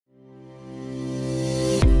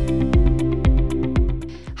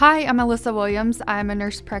Hi, I'm Alyssa Williams. I'm a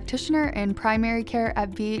nurse practitioner in primary care at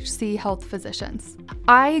VHC Health Physicians.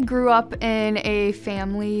 I grew up in a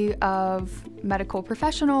family of medical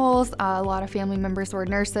professionals. A lot of family members were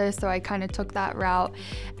nurses, so I kind of took that route.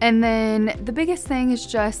 And then the biggest thing is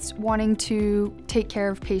just wanting to take care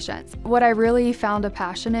of patients. What I really found a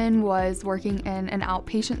passion in was working in an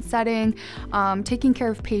outpatient setting, taking care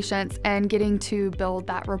of patients and getting to build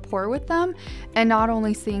that rapport with them, and not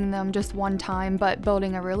only seeing them just one time, but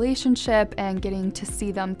building a relationship and getting to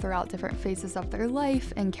see them throughout different phases of their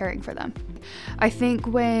life and caring for them. I think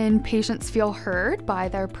when patients feel heard by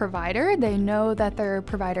their provider, they know that their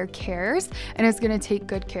provider cares and is going to take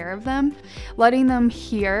good care of them. Letting them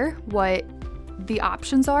hear what the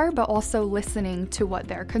options are, but also listening to what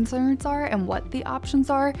their concerns are and what the options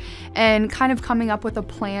are, and kind of coming up with a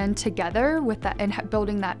plan together with that and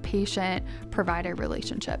building that patient-provider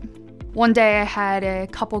relationship. One day I had a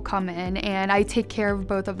couple come in and I take care of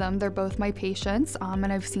both of them. They're both my patients,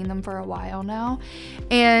 and I've seen them for a while now.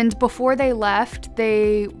 And before they left,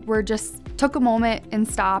 they were just took a moment and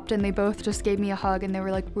stopped, and they both just gave me a hug, and they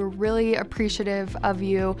were like, "We're really appreciative of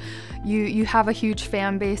you. You have a huge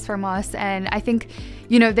fan base from us." And I think,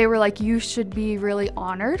 they were like, "You should be really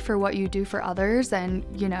honored for what you do for others." And,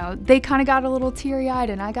 they kind of got a little teary-eyed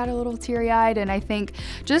and I got a little teary-eyed. And I think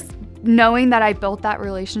just knowing that I built that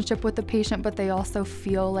relationship with the patient, but they also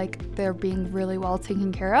feel like they're being really well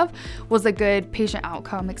taken care of, was a good patient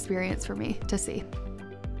outcome experience for me to see.